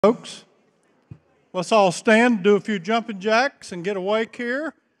Folks, let's all stand, do a few jumping jacks, and get awake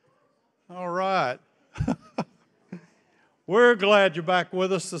here. All right. We're glad you're back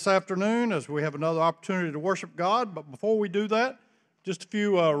with us this afternoon as we have another opportunity to worship God. But before we do that, just a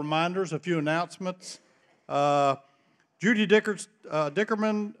few reminders, a few announcements. Judy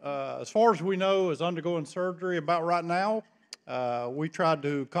Dickerman, as far as we know, is undergoing surgery about right now. We tried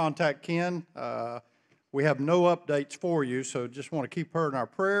to contact Ken. We have no updates for you, so just want to keep her in our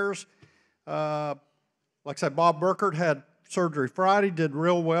prayers. Like I said, Bob Burkert had surgery Friday, did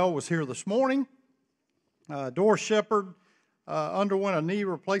real well, was here this morning. Doris Shepard underwent a knee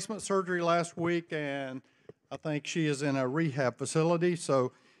replacement surgery last week, and I think she is in a rehab facility.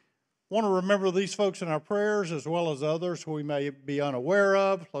 So want to remember these folks in our prayers as well as others we may be unaware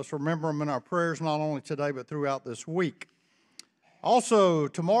of. Let's remember them in our prayers not only today but throughout this week. Also,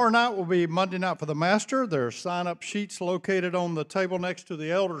 tomorrow night will be Monday Night for the Master. There are sign-up sheets located on the table next to the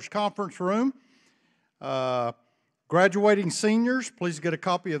Elders Conference Room. Graduating seniors, please get a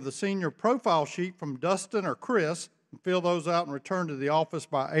copy of the senior profile sheet from Dustin or Chris and fill those out and return to the office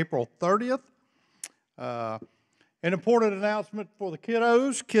by April 30th. An important announcement for the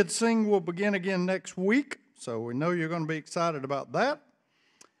kiddos. Kids Sing will begin again next week, so we know you're going to be excited about that.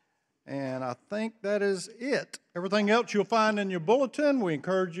 And I think that is it. Everything else you'll find in your bulletin. We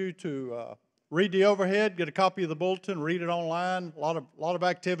encourage you to read the overhead, get a copy of the bulletin, read it online. A lot of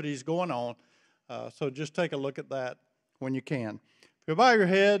activities going on. So just take a look at that when you can. If you bow your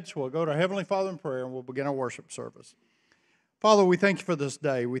heads, we'll go to our Heavenly Father in prayer and we'll begin our worship service. Father, we thank you for this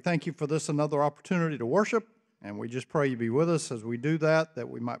day. We thank you for this another opportunity to worship. And we just pray you be with us as we do that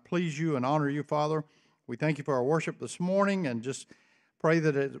we might please you and honor you, Father. We thank you for our worship this morning and just pray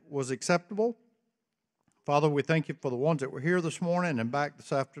that it was acceptable. Father, we thank you for the ones that were here this morning and back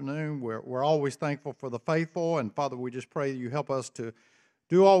this afternoon. We're always thankful for the faithful. And Father, we just pray that you help us to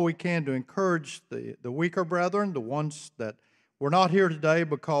do all we can to encourage the weaker brethren, the ones that were not here today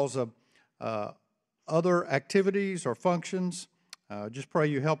because of other activities or functions. Just pray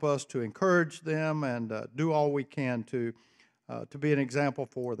you help us to encourage them and do all we can to be an example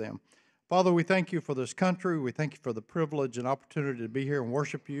for them. Father, we thank you for this country. We thank you for the privilege and opportunity to be here and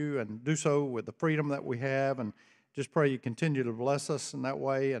worship you and do so with the freedom that we have. And just pray you continue to bless us in that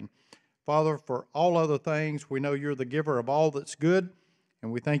way. And Father, for all other things, we know you're the giver of all that's good.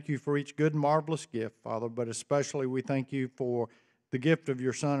 And we thank you for each good and marvelous gift, Father. But especially we thank you for the gift of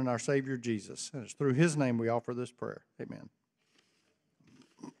your Son and our Savior, Jesus. And it's through his name we offer this prayer. Amen.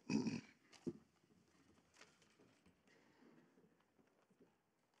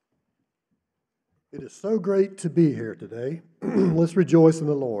 It is so great to be here today. Let's rejoice in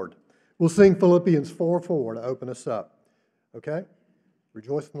the Lord. We'll sing Philippians 4:4 to open us up. Okay?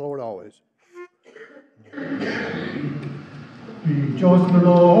 Rejoice in the Lord always. Rejoice in the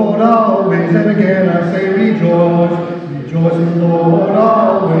Lord always, and again I say rejoice. Rejoice in the Lord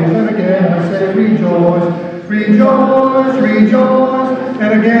always, and again I say rejoice. Rejoice, rejoice,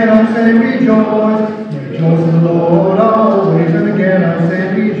 and again I say rejoice. Rejoice in the Lord always, and again I say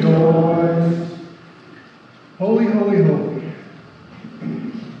rejoice. Holy, holy, holy.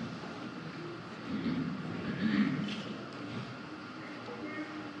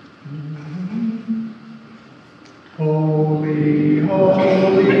 Holy,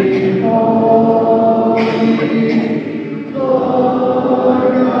 holy, holy,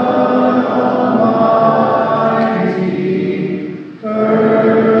 Lord God Almighty,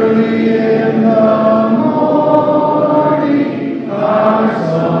 early in the morning, our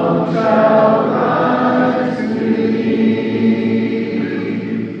song shall rise to thee.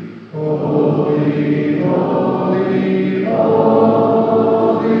 Holy, holy,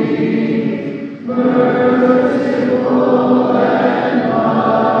 holy, merciful and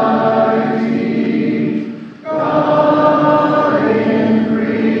mighty, God in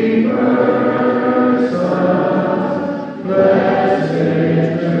three persons,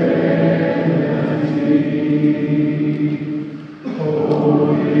 blessed Trinity.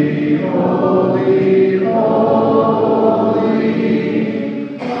 Holy, holy.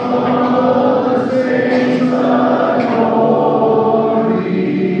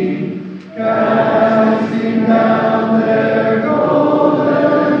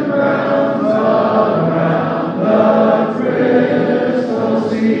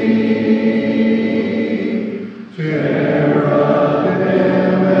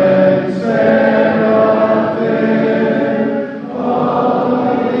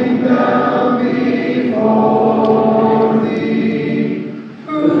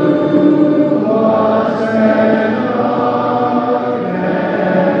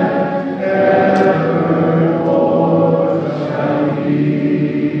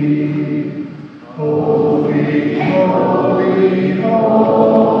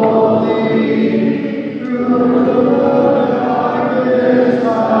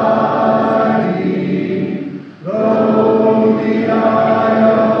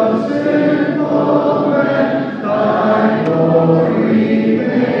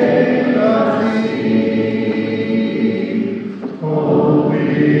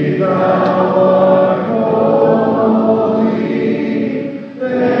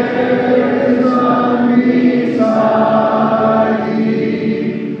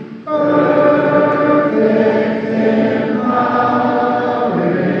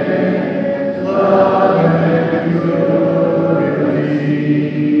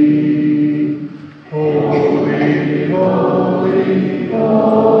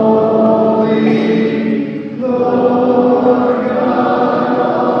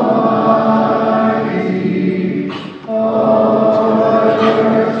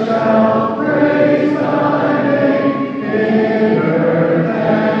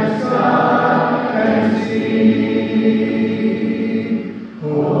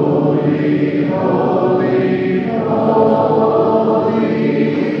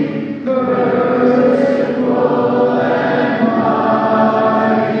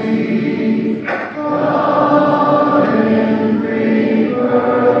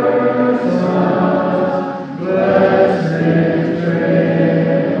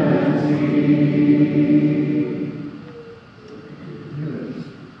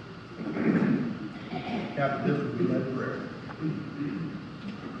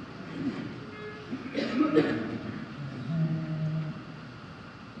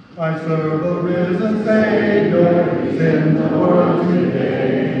 I serve a risen Savior who's in the world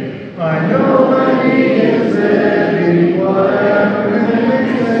today. I know when he is ready, whatever he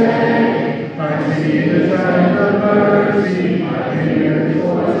may say. I see his hand of mercy, I hear his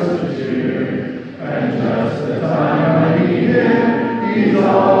voice of cheer. And just the time I need him, he's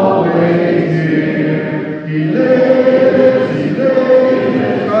always here. He lives,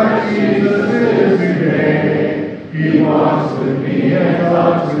 Christ Jesus lives today. He walks with me and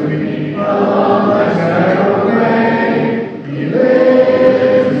talks with me along life's narrow way. He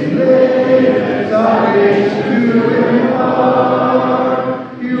lives, salvation to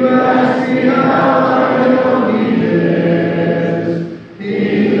impart. You ask me how I know he lives. He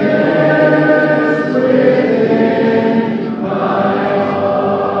lives within my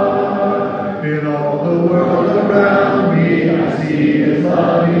heart. In all the world around me, I see his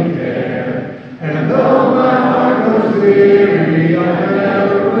loving care. And though my heart grows weary, I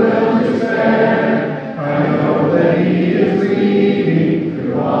never will despair. I know that he is leading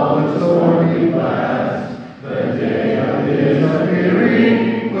through all the stormy blasts. The day of his appearing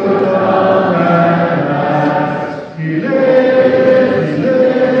will come at last. He lives,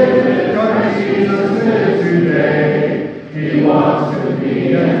 Christ Jesus lives today. He walks with me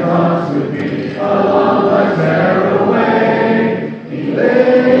and talks with me along life's narrow way. He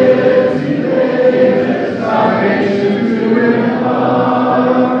lives, salvation to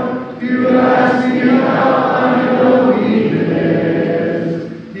impart. You ask me how I know he lives.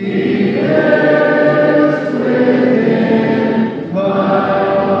 He lives within my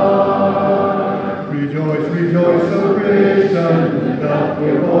heart. Rejoice, rejoice, O Christian, lift up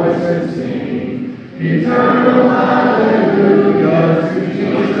your voice and sing. Eternal hallelujah to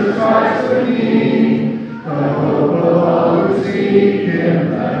Jesus Christ the King. The hope of all who seek him,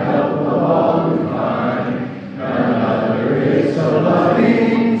 the help of all who find. None other is so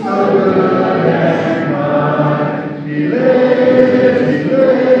loving, so good and kind. He lives,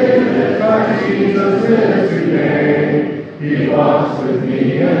 Christ Jesus lives today. He walks with me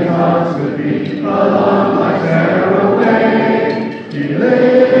and talks with me along life's narrow way. He lives,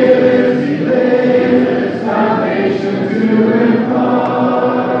 salvation to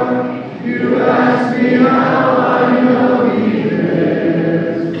impart. You ask me how I know he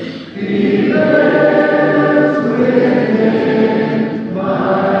lives. He lives within my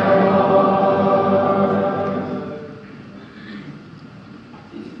heart.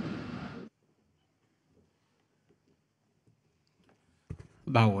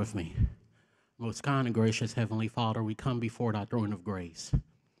 Bow with me. Most kind and gracious Heavenly Father, we come before thy throne of grace.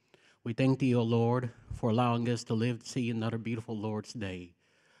 We thank thee, O Lord, for allowing us to live to see another beautiful Lord's Day,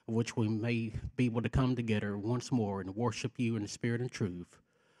 of which we may be able to come together once more and worship you in the spirit and truth,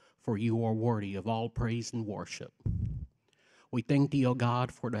 for you are worthy of all praise and worship. We thank thee, O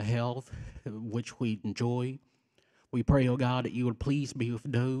God, for the health which we enjoy. We pray, O God, that you would please be with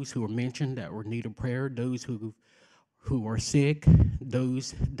those who are mentioned that were in need of prayer, those who are sick,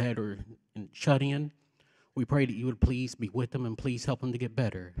 those that are shut in. We pray that you would please be with them and please help them to get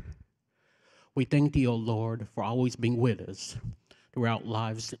better. We thank thee, O Lord, for always being with us throughout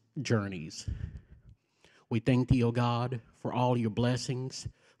life's journeys. We thank thee, O God, for all your blessings,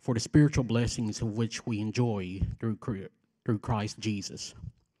 for the spiritual blessings of which we enjoy through Christ Jesus.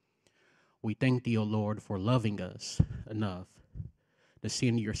 We thank thee, O Lord, for loving us enough to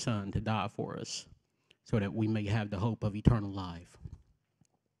send your Son to die for us, so that we may have the hope of eternal life.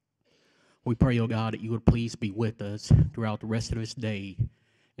 We pray, O God, that you would please be with us throughout the rest of this day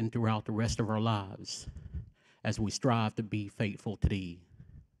and throughout the rest of our lives as we strive to be faithful to thee,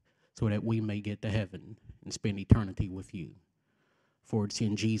 so that we may get to heaven and spend eternity with you. For it's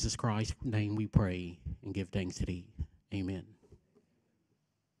in Jesus Christ's name we pray and give thanks to thee. Amen.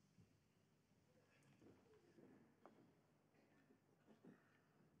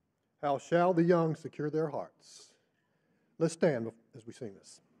 How shall the young secure their hearts? Let's stand as we sing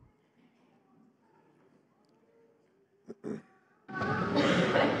this.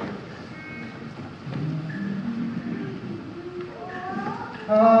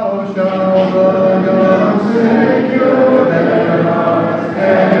 How shall the young secure their hearts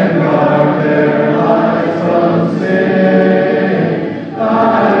and guard their lives from sin?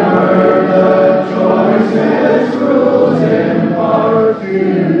 Thy word the choicest rules impart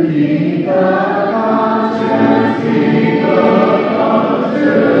to keep the conscience, keep the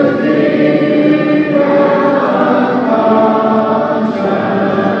conscience, keep the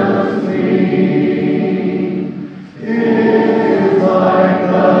conscience clean. It is like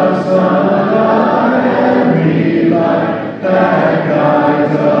the sun, a heavenly light that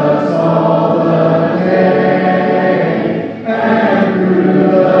guides us all the day.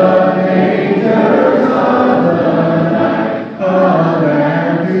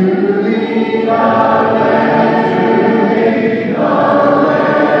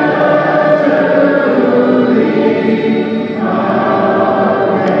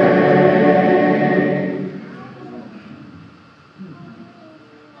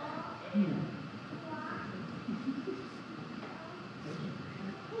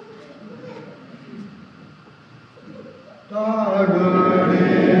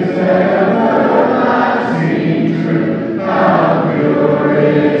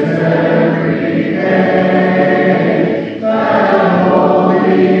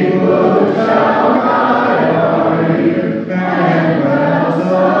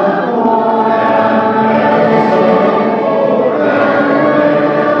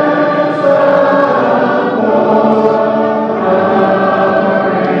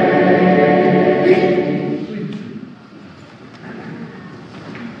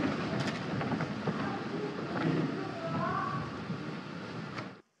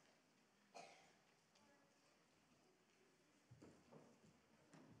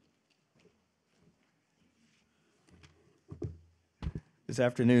 This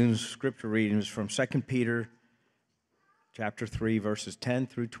afternoon's scripture reading is from 2 Peter chapter 3, verses 10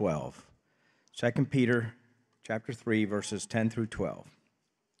 through 12. 2 Peter chapter 3, verses 10 through 12.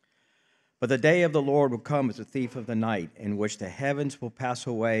 But the day of the Lord will come as a thief of the night, in which the heavens will pass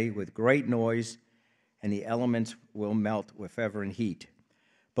away with great noise, and the elements will melt with fervent heat.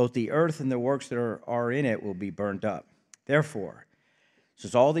 Both the earth and the works that are in it will be burned up. Therefore,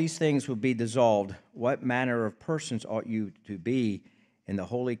 since all these things will be dissolved, what manner of persons ought you to be in the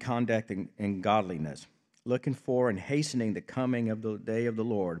holy conduct and godliness, looking for and hastening the coming of the day of the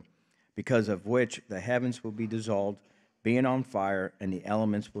Lord, because of which the heavens will be dissolved, being on fire, and the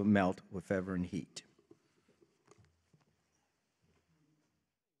elements will melt with fervent heat.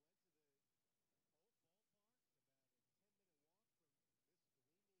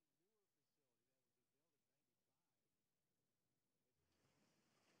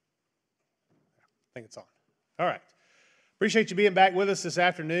 I think it's on. All right. Appreciate you being back with us this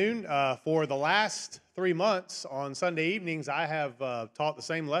afternoon. For the last 3 months on Sunday evenings, I have taught the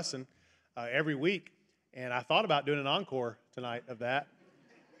same lesson every week, and I thought about doing an encore tonight of that,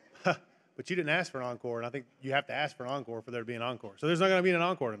 but you didn't ask for an encore, and I think you have to ask for an encore for there to be an encore. So there's not going to be an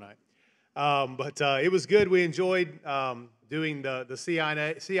encore tonight. But it was good. We enjoyed doing the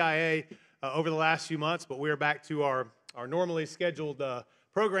CIA over the last few months, but we are back to our normally scheduled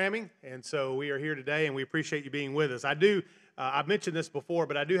programming, and so we are here today, and we appreciate you being with us. I've mentioned this before,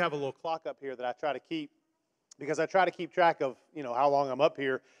 but I do have a little clock up here that I try to keep, because I try to keep track of, how long I'm up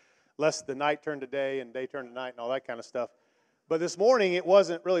here, lest the night turn to day and day turn to night and all that kind of stuff. But this morning, it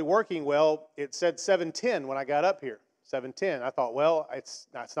wasn't really working well. It said 7:10 when I got up here, 7:10. I thought, well,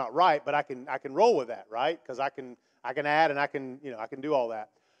 that's not right, but I can roll with that, right? Because I can add and I can do all that.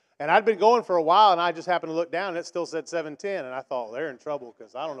 And I'd been going for a while, and I just happened to look down, and it still said 7:10, and I thought, well, they're in trouble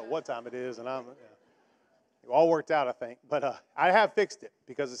because I don't know what time it is, and it all worked out, I think. But I have fixed it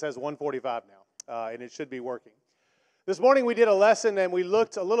because it says 1:45 now, and it should be working. This morning we did a lesson, and we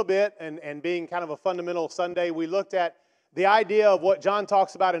looked a little bit, and being kind of a fundamental Sunday, we looked at the idea of what John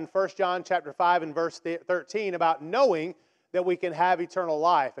talks about in 1 John chapter 5 and verse 13 about knowing that we can have eternal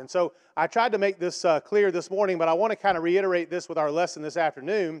life. And so I tried to make this clear this morning, but I want to kind of reiterate this with our lesson this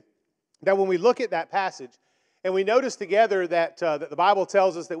afternoon, that when we look at that passage and we notice together that the Bible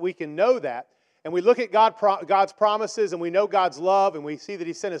tells us that we can know that, and we look at God's promises, and we know God's love, and we see that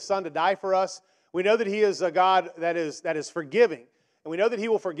He sent His Son to die for us, we know that He is a God that is forgiving, and we know that He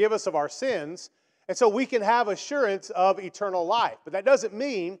will forgive us of our sins, and so we can have assurance of eternal life. But that doesn't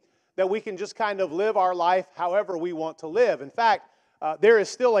mean that we can just kind of live our life however we want to live. In fact, there is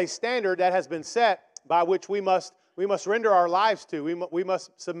still a standard that has been set by which we must render our lives to. We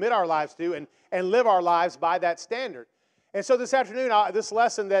must submit our lives to and live our lives by that standard. And so this afternoon, this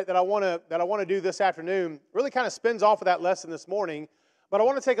lesson that I want to do this afternoon really kind of spins off of that lesson this morning. But I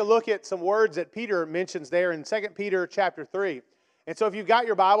want to take a look at some words that Peter mentions there in 2 Peter chapter 3. And so if you've got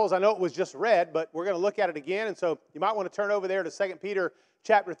your Bibles, I know it was just read, but we're going to look at it again. And so you might want to turn over there to 2 Peter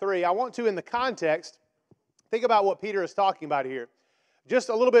chapter 3. I want to, in the context, think about what Peter is talking about here. Just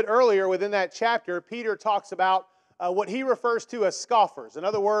a little bit earlier within that chapter, Peter talks about what he refers to as scoffers. In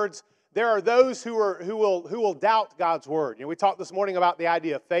other words, there are those who will doubt God's word. We talked this morning about the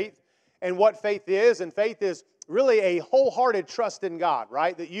idea of faith and what faith is, and faith is really a wholehearted trust in God,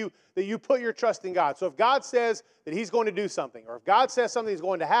 right? That you put your trust in God. So if God says that He's going to do something, or if God says something is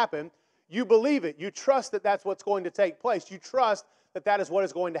going to happen, you believe it. You trust that that's what's going to take place. You trust that that is what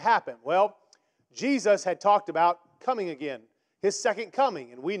is going to happen. Well, Jesus had talked about coming again, His second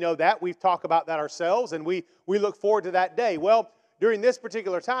coming, and we know that. We've talked about that ourselves, and we look forward to that day. Well, during this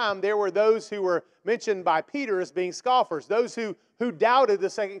particular time, there were those who were mentioned by Peter as being scoffers, those who doubted the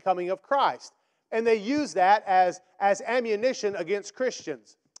second coming of Christ. And they used that as ammunition against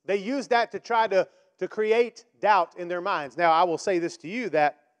Christians. They used that to try to create doubt in their minds. Now, I will say this to you,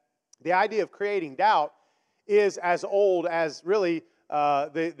 that the idea of creating doubt is as old as really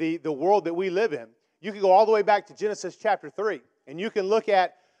the world that we live in. You can go all the way back to Genesis chapter 3. And you can look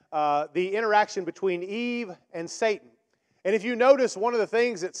at the interaction between Eve and Satan. And if you notice, one of the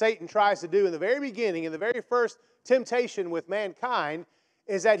things that Satan tries to do in the very beginning, in the very first temptation with mankind,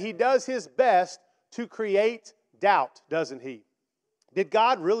 is that he does his best to create doubt, doesn't he? Did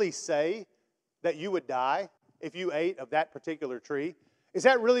God really say that you would die if you ate of that particular tree? Is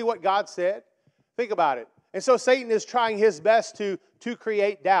that really what God said? Think about it. And so Satan is trying his best to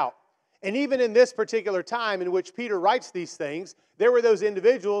create doubt. And even in this particular time in which Peter writes these things, there were those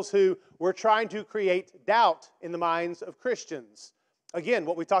individuals who were trying to create doubt in the minds of Christians. Again,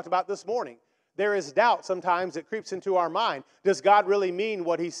 what we talked about this morning. There is doubt sometimes that creeps into our mind. Does God really mean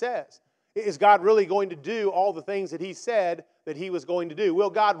what He says? Is God really going to do all the things that He said that He was going to do? Will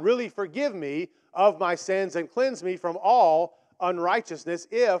God really forgive me of my sins and cleanse me from all unrighteousness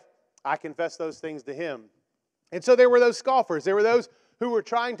if I confess those things to Him? And so there were those scoffers. There were those who were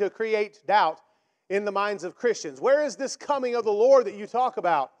trying to create doubt in the minds of Christians. Where is this coming of the Lord that you talk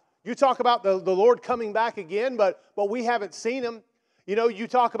about? You talk about the Lord coming back again, but we haven't seen Him. You know, you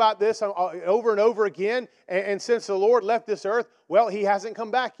talk about this over and over again, and since the Lord left this earth, well, He hasn't come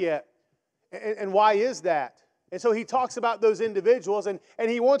back yet. And why is that? And so he talks about those individuals, and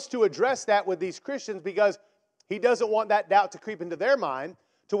he wants to address that with these Christians because he doesn't want that doubt to creep into their mind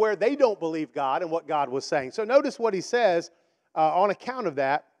to where they don't believe God and what God was saying. So notice what he says on account of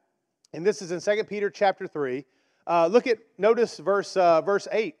that, and this is in 2 Peter chapter 3. Notice verse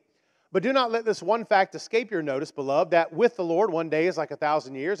 8. But do not let this one fact escape your notice, beloved, that with the Lord 1 day is like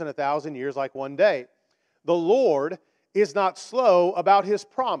 1,000 years, and 1,000 years like 1 day. The Lord is not slow about His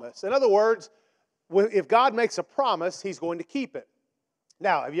promise. In other words, if God makes a promise, He's going to keep it.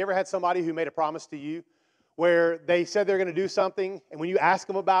 Now, have you ever had somebody who made a promise to you where they said they're going to do something, and when you ask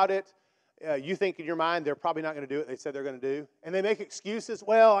them about it, you think in your mind they're probably not going to do what they said they're going to do, and they make excuses?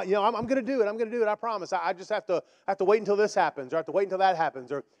 Well, you know, I'm going to do it. I'm going to do it. I promise. I just have to wait until this happens, or I have to wait until that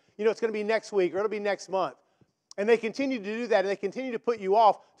happens, or you know, it's going to be next week, or it'll be next month. And they continue to do that, and they continue to put you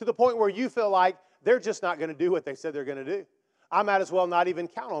off to the point where you feel like they're just not going to do what they said they're going to do. I might as well not even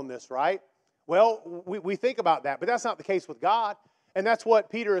count on this, right? Well, we think about that, but that's not the case with God, and that's what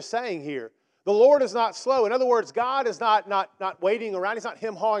Peter is saying here. The Lord is not slow. In other words, God is not waiting around. He's not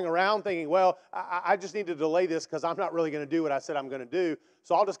him-hawing around thinking, well, I just need to delay this because I'm not really going to do what I said I'm going to do,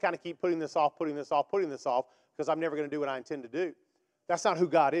 so I'll just kind of keep putting this off because I'm never going to do what I intend to do. That's not who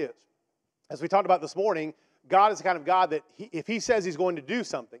God is. As we talked about this morning, God is the kind of God that if He says He's going to do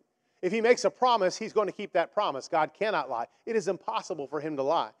something, if He makes a promise, He's going to keep that promise. God cannot lie. It is impossible for Him to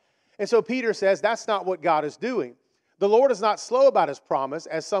lie. And so Peter says that's not what God is doing. The Lord is not slow about His promise,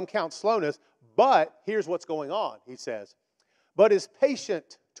 as some count slowness, but here's what's going on, he says, but is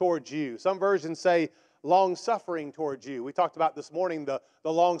patient towards you. Some versions say long-suffering towards you. We talked about this morning the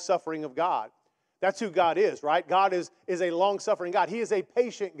long-suffering of God. That's who God is, right? God is a long-suffering God. He is a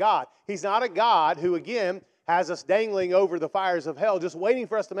patient God. He's not a God who, again, has us dangling over the fires of hell, just waiting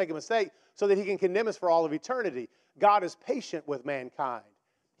for us to make a mistake so that He can condemn us for all of eternity. God is patient with mankind.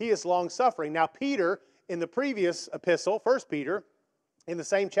 He is long-suffering. Now, Peter, in the previous epistle, 1 Peter, in the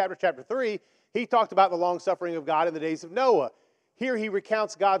same chapter 3, he talked about the long-suffering of God in the days of Noah. Here he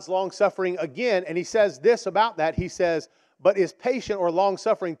recounts God's long-suffering again, and he says this about that. He says, but is patient or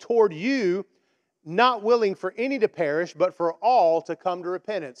long-suffering toward you, not willing for any to perish, but for all to come to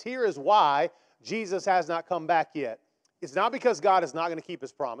repentance. Here is why Jesus has not come back yet. It's not because God is not going to keep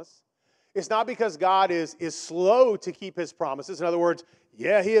His promise. It's not because God is slow to keep His promises. In other words,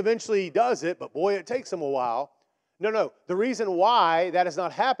 yeah, He eventually does it, but boy, it takes Him a while. No. The reason why that has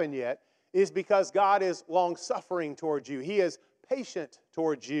not happened yet is because God is long-suffering towards you. He is patient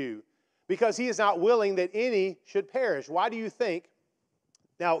towards you because He is not willing that any should perish. Why do you think?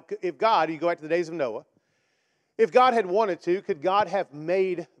 Now, if God, you go back to the days of Noah, if God had wanted to, could God have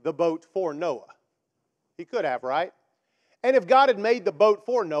made the boat for Noah? He could have, right? And if God had made the boat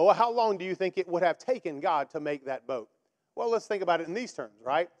for Noah, how long do you think it would have taken God to make that boat? Well, let's think about it in these terms,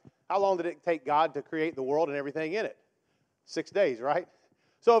 right? How long did it take God to create the world and everything in it? 6 days, right?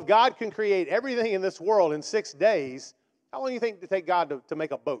 So if God can create everything in this world in 6 days, how long do you think it would take God to make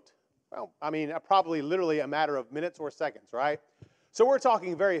a boat? Well, I mean, probably literally a matter of minutes or seconds, right? So we're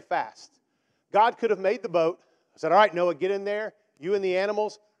talking very fast. God could have made the boat, said, all right, Noah, get in there, you and the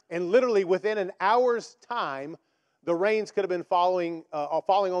animals, and literally within an hour's time, the rains could have been falling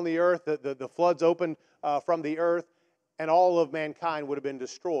on the earth, the floods opened from the earth, and all of mankind would have been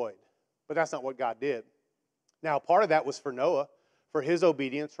destroyed. But that's not what God did. Now, part of that was for Noah, for his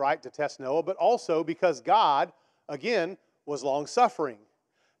obedience, right, to test Noah, but also because God, again, was long-suffering.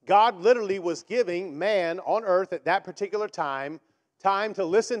 God literally was giving man on earth at that particular time to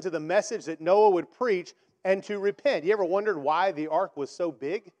listen to the message that Noah would preach and to repent. You ever wondered why the ark was so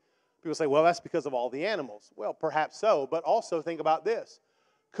big? People say, well, that's because of all the animals. Well, perhaps so, but also think about this.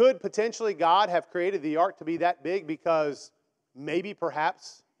 Could potentially God have created the ark to be that big because maybe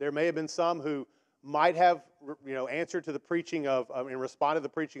perhaps there may have been some who might have answered to the preaching of and responded to the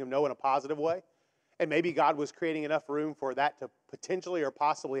preaching of Noah in a positive way? And maybe God was creating enough room for that to potentially or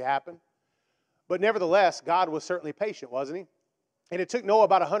possibly happen. But nevertheless, God was certainly patient, wasn't he? And it took Noah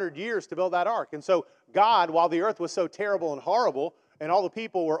about 100 years to build that ark. And so God, while the earth was so terrible and horrible, and all the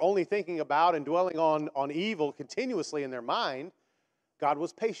people were only thinking about and dwelling on evil continuously in their mind, God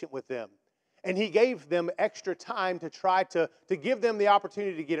was patient with them. And he gave them extra time to try to give them the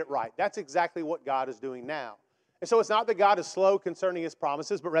opportunity to get it right. That's exactly what God is doing now. And so it's not that God is slow concerning his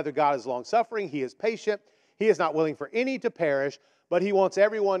promises, but rather God is long-suffering. He is patient. He is not willing for any to perish, but he wants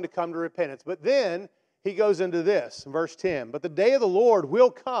everyone to come to repentance. But then he goes into this, in verse 10. But the day of the Lord will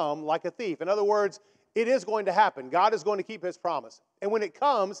come like a thief. In other words, it is going to happen. God is going to keep his promise. And when it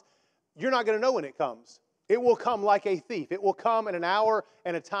comes, you're not going to know when it comes. It will come like a thief. It will come in an hour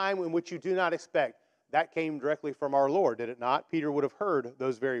and a time in which you do not expect. That came directly from our Lord, did it not? Peter would have heard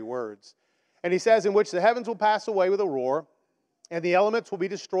those very words. And he says, in which the heavens will pass away with a roar, and the elements will be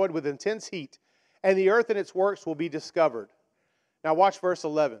destroyed with intense heat, and the earth and its works will be discovered. Now watch verse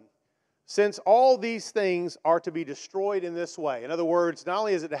 11. Since all these things are to be destroyed in this way. In other words, not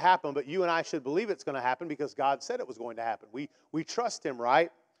only is it to happen, but you and I should believe it's going to happen because God said it was going to happen. We trust him,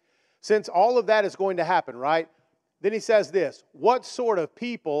 right? Since all of that is going to happen, right? Then he says this, what sort of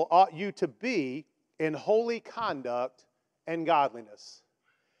people ought you to be in holy conduct and godliness?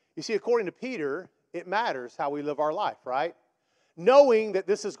 You see, according to Peter, it matters how we live our life, right? Knowing that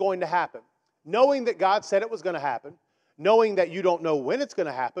this is going to happen. Knowing that God said it was going to happen. Knowing that you don't know when it's going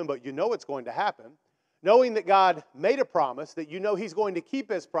to happen, but you know it's going to happen. Knowing that God made a promise, that you know he's going to keep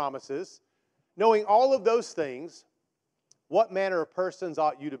his promises. Knowing all of those things, what manner of persons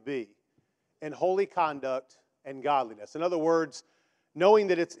ought you to be in holy conduct and godliness? In other words, knowing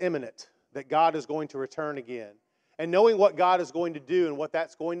that it's imminent, that God is going to return again, and knowing what God is going to do and what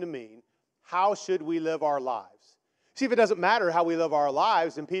that's going to mean, how should we live our lives? See, if it doesn't matter how we live our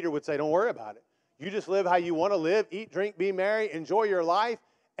lives, then Peter would say, don't worry about it. You just live how you want to live, eat, drink, be merry, enjoy your life,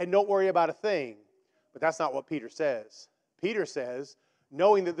 and don't worry about a thing. But that's not what Peter says. Peter says,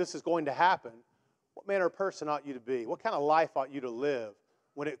 knowing that this is going to happen, what manner of person ought you to be? What kind of life ought you to live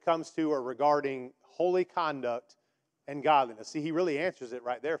when it comes to or regarding holy conduct and godliness? See, he really answers it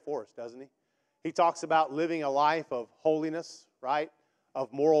right there for us, doesn't he? He talks about living a life of holiness, right?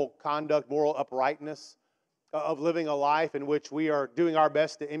 Of moral conduct, moral uprightness, of living a life in which we are doing our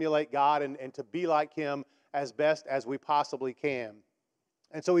best to emulate God and to be like him as best as we possibly can.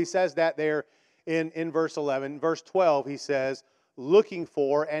 And so he says that there in verse 11. Verse 12, he says, looking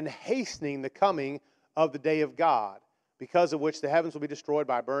for and hastening the coming of the day of God, because of which the heavens will be destroyed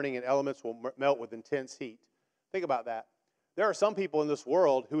by burning and elements will melt with intense heat. Think about that. There are some people in this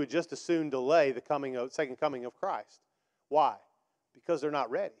world who would just as soon delay the second coming of Christ. Why? Because they're not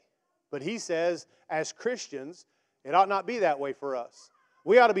ready. But he says, as Christians, it ought not be that way for us.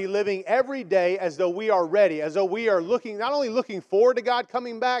 We ought to be living every day as though we are ready, as though we are not only looking forward to God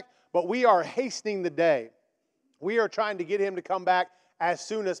coming back, but we are hastening the day. We are trying to get him to come back as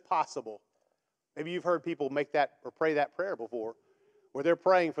soon as possible. Maybe you've heard people make that or pray that prayer before, where they're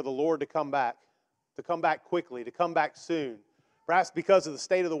praying for the Lord to come back quickly, to come back soon. Perhaps because of the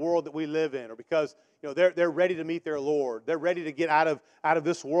state of the world that we live in, or because they're ready to meet their Lord. They're ready to get out of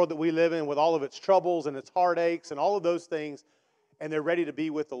this world that we live in with all of its troubles and its heartaches and all of those things, and they're ready to be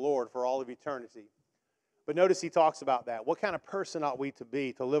with the Lord for all of eternity. But notice he talks about that. What kind of person ought we to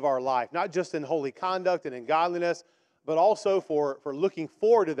be to live our life, not just in holy conduct and in godliness, but also for looking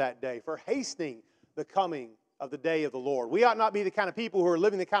forward to that day, for hastening the coming of the day of the Lord. We ought not be the kind of people who are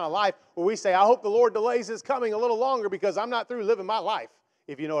living the kind of life where we say, I hope the Lord delays his coming a little longer because I'm not through living my life,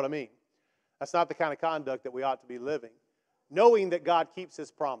 if you know what I mean. That's not the kind of conduct that we ought to be living. Knowing that God keeps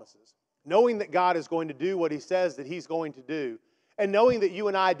his promises. Knowing that God is going to do what he says that he's going to do. And knowing that you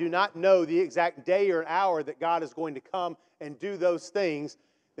and I do not know the exact day or hour that God is going to come and do those things,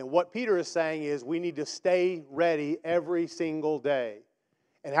 then what Peter is saying is we need to stay ready every single day.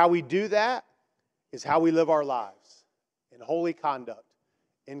 And how we do that is how we live our lives. In holy conduct,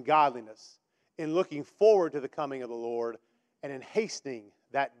 in godliness, in looking forward to the coming of the Lord, and in hastening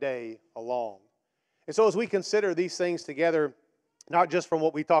that day along. And so as we consider these things together, not just from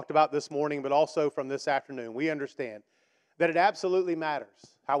what we talked about this morning, but also from this afternoon, we understand that it absolutely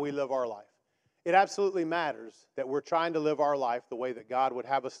matters how we live our life. It absolutely matters that we're trying to live our life the way that God would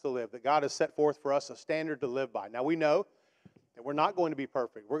have us to live, that God has set forth for us a standard to live by. Now we know that we're not going to be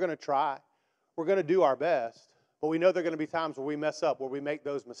perfect. We're going to try. we're going to do our best, but we know there are going to be times where we mess up, where we make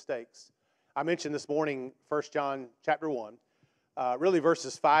those mistakes. I mentioned this morning 1 John chapter 1, really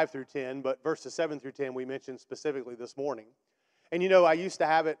verses 5 through 10, but verses 7 through 10 we mentioned specifically this morning. And you know, I used to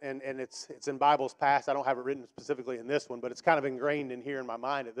have it, and it's in Bibles past. I don't have it written specifically in this one, but it's kind of ingrained in here in my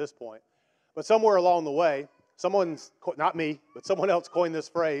mind at this point. But somewhere along the way, someone's, not me, but someone else coined this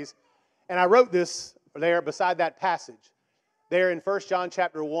phrase, and I wrote this there beside that passage, there in 1 John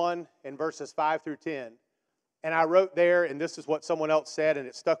chapter 1 and verses 5 through 10. And I wrote there, and this is what someone else said, and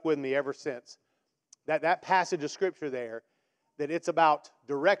it stuck with me ever since, that passage of Scripture there, that it's about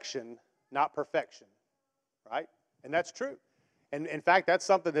direction, not perfection, right? And that's true. And in fact, that's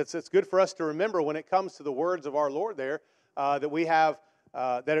something it's good for us to remember when it comes to the words of our Lord there, that we have,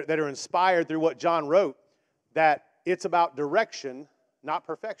 that are inspired through what John wrote, that it's about direction, not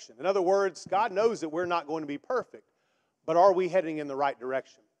perfection. In other words, God knows that we're not going to be perfect, but are we heading in the right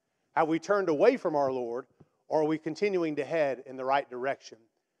direction? Have we turned away from our Lord, or are we continuing to head in the right direction?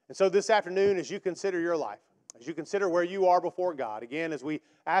 And so this afternoon, as you consider your life, as you consider where you are before God, again, as we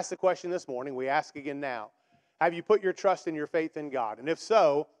asked the question this morning, we ask again now, have you put your trust and your faith in God? And if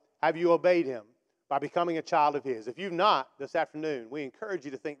so, have you obeyed Him by becoming a child of His? If you've not, this afternoon, we encourage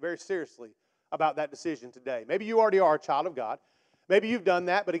you to think very seriously about that decision today. Maybe you already are a child of God. Maybe you've done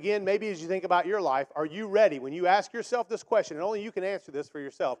that, but again, maybe as you think about your life, are you ready? When you ask yourself this question, and only you can answer this for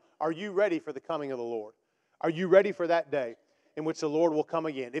yourself, are you ready for the coming of the Lord? Are you ready for that day in which the Lord will come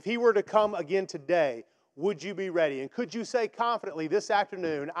again? If He were to come again today, would you be ready? And could you say confidently this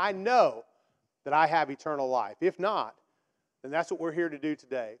afternoon, I know that I have eternal life? If not, then that's what we're here to do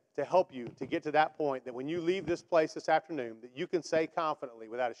today, to help you to get to that point that when you leave this place this afternoon, that you can say confidently,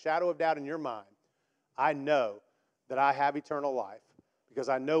 without a shadow of doubt in your mind, I know that I have eternal life because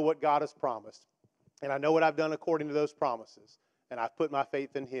I know what God has promised, and I know what I've done according to those promises, and I've put my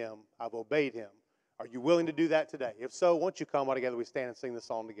faith in Him. I've obeyed Him. Are you willing to do that today? If so, won't you come all together, we stand and sing this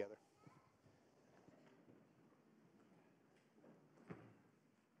song together.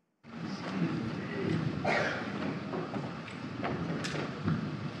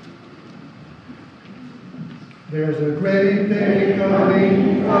 There's a great day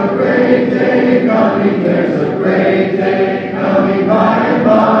coming, a great day coming, there's a great day coming by and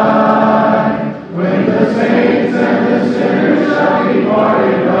by, when the saints and the sinners shall be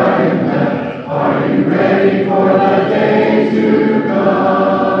parted right and left. Are you ready for the day to come?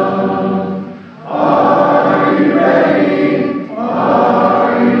 Are you ready?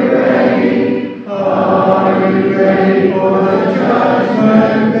 Are you ready? Are you ready for the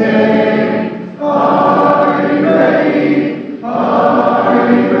judgment day? Are you ready?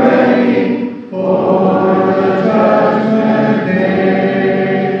 Are you ready for the judgment day?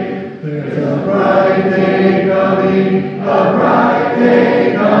 There's a bright day coming, a bright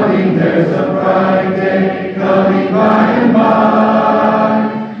day coming, there's a bright day coming by and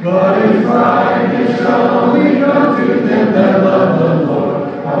by. But its brightness shall only come to them that love the Lord.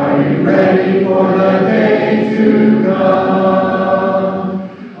 Are you ready for the day to come?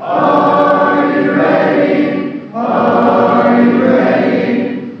 Are you ready? Are you ready?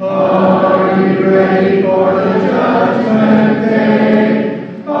 Are you ready for the judgment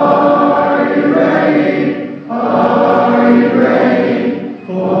day? Are you ready? Are you ready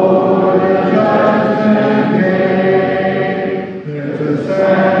for the judgment day? There's a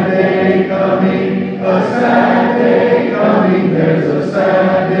sad day coming, a sad day coming, there's a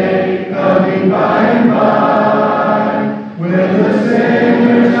sad day coming by and by, when the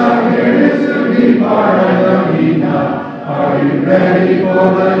sinners shall hear His to depart and love ye not. Are you ready for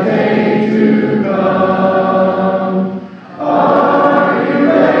the day to come? Are you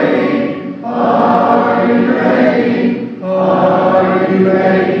ready? Are you ready? Are you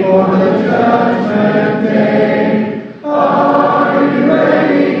ready for the judgment day? Are you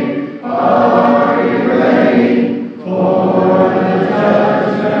ready? Are you ready for the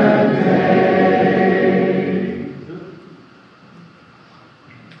judgment day?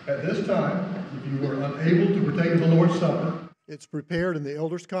 At this time, if you were unable to partake of the Lord's Supper, it's prepared in the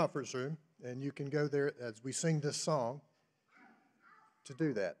elders' conference room, and you can go there as we sing this song to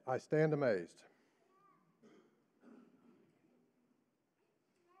do that. I stand amazed.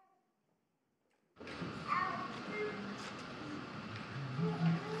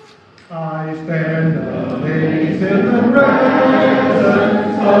 I stand amazed in the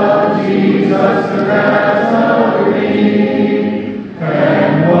presence of Jesus the Nazarene,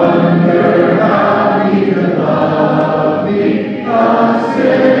 and wonder how He could love me, a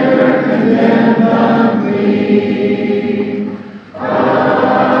sinner condemned unclean.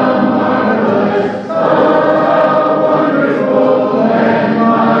 How marvelous, oh how wonderful, and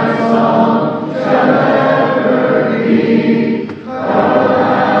my song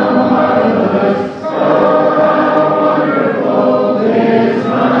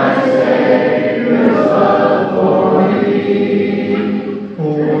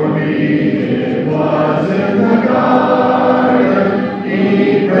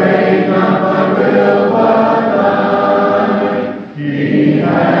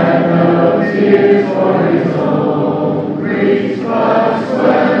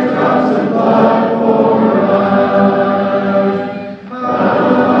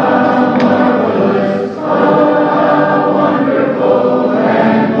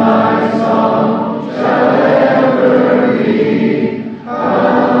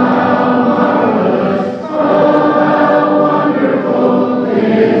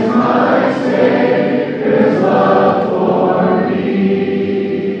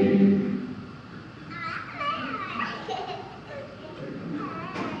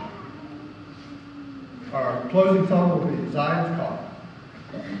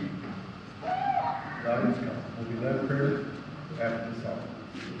Guidance come. We'll be led in prayer after the song.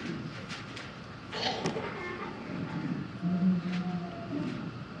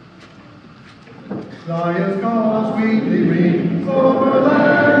 Zion's call sweetly rings over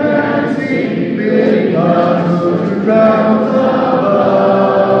land and sea, bidding us to crowns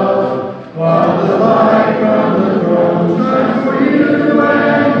above. While the light from the throne shines for you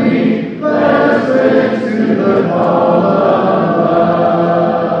and me, let us listen to the call of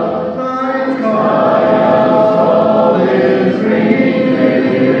love. Zion's call is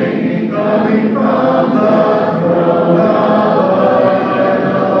ringing, coming from the throne above.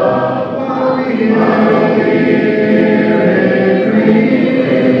 While we hear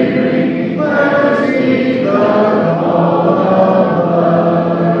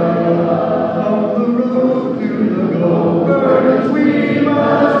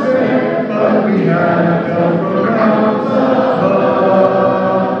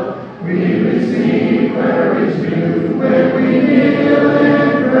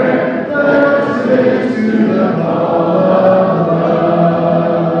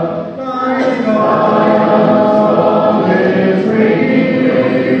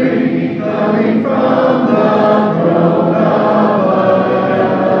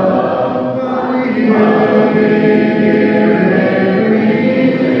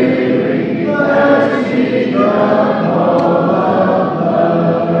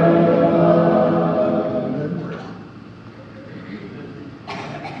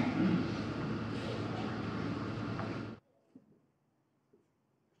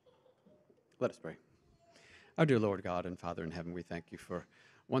Let us pray. Our dear Lord God and Father in heaven, we thank you for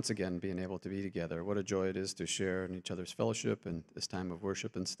once again being able to be together. What a joy it is to share in each other's fellowship and this time of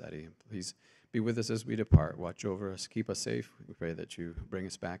worship and study. Please be with us as we depart. Watch over us. Keep us safe. We pray that you bring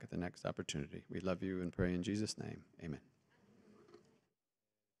us back at the next opportunity. We love you and pray in Jesus' name. Amen.